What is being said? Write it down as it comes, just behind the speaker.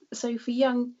So for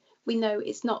Jung, we know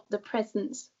it's not the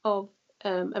presence of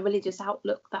a religious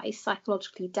outlook that is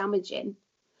psychologically damaging,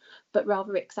 but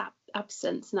rather its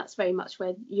absence. And that's very much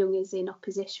where Jung is in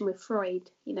opposition with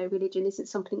Freud. You know, religion isn't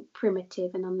something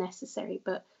primitive and unnecessary,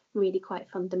 but really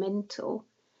quite fundamental.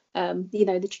 You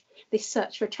know, this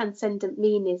search for transcendent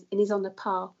meaning is on a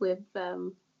par with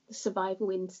the survival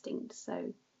instinct,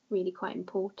 so really quite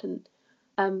important.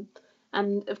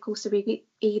 And of course, if we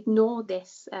ignore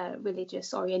this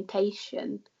religious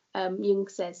orientation, Jung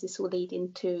says this will lead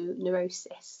into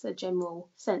neurosis, a general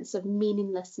sense of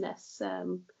meaninglessness.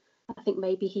 I think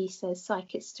maybe he says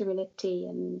psychic sterility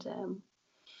and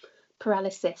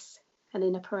paralysis, and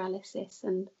inner paralysis.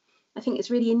 And I think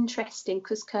it's really interesting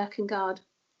because Kierkegaard,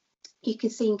 you can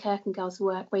see in Kierkegaard's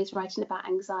work where he's writing about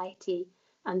anxiety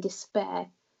and despair,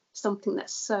 something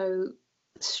that's so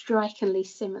strikingly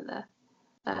similar.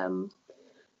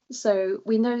 So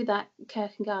we know that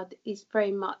Kierkegaard is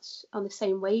very much on the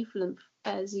same wavelength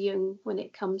as Jung when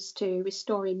it comes to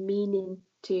restoring meaning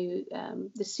to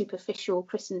the superficial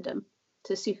Christendom,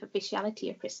 to the superficiality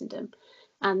of Christendom,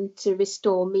 and to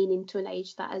restore meaning to an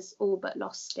age that has all but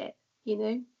lost it. You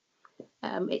know,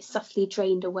 it's subtly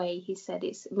drained away. He said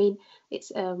I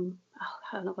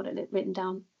don't know what it written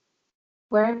down,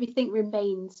 where everything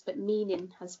remains but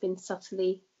meaning has been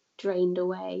subtly drained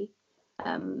away.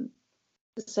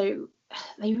 So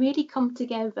they really come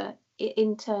together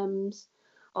in terms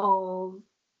of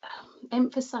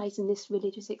emphasizing this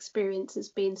religious experience as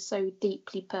being so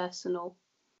deeply personal.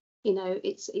 You know,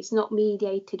 it's not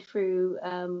mediated through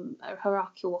a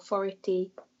hierarchical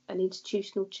authority, an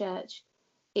institutional church.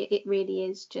 It really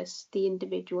is just the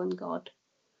individual and God.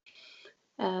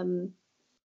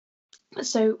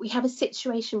 So we have a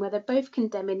situation where they're both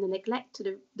condemning the neglect of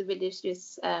the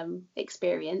religious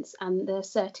experience and the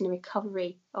certain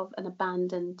recovery of an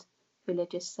abandoned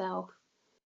religious self.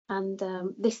 And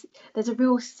there's a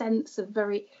real sense of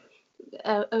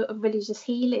of religious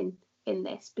healing in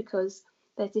this, because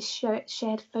there's this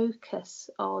shared focus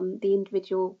on the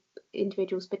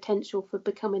individual's potential for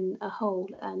becoming a whole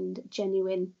and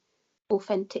genuine,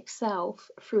 authentic self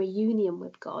through a union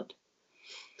with God.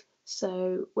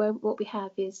 So what we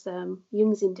have is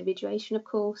Jung's individuation, of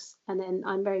course, and then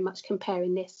I'm very much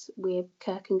comparing this with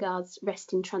Kierkegaard's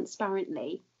resting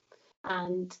transparently.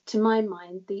 And to my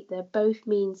mind, they're both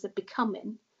means of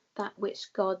becoming that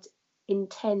which God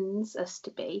intends us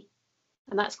to be,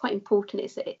 and that's quite important.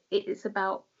 It's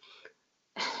about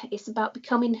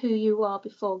becoming who you are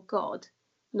before God,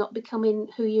 not becoming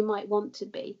who you might want to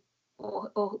be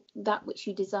or that which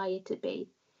you desire to be.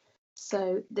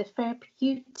 So the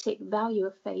therapeutic value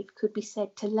of faith could be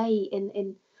said to lay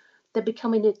in the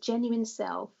becoming a genuine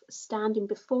self, standing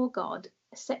before God,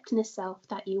 accepting a self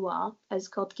that you are as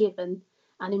God-given,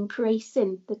 and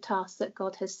embracing the task that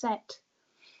God has set.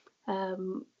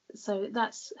 So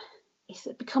it's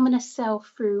becoming a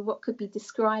self through what could be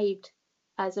described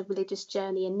as a religious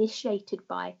journey initiated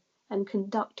by and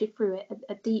conducted through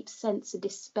a deep sense of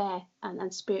despair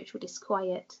and spiritual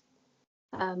disquiet.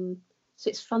 So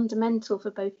it's fundamental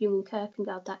for both Jung and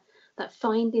Kierkegaard that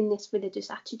finding this religious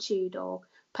attitude, or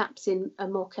perhaps in a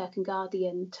more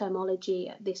Kierkegaardian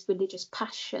terminology, this religious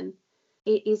passion,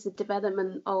 it is a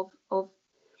development of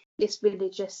this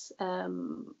religious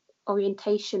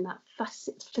orientation that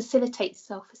facilitates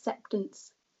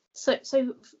self-acceptance. So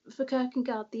for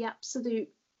Kierkegaard, the absolute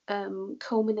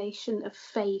culmination of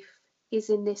faith is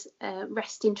in this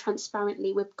resting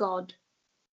transparently with God.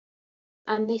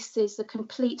 And this is a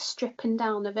complete stripping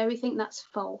down of everything that's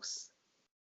false,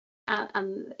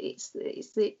 and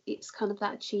it's kind of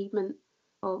that achievement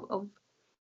of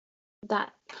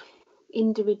that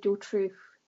individual truth.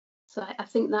 So I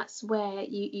think that's where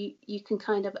you can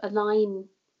kind of align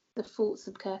the thoughts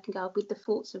of Kierkegaard with the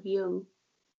thoughts of Jung.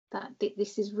 That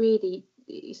this is really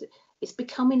it's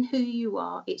becoming who you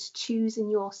are. It's choosing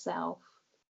yourself,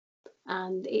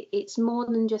 and it's more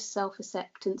than just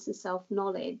self-acceptance and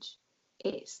self-knowledge.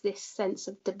 It's this sense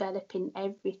of developing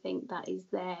everything that is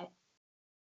there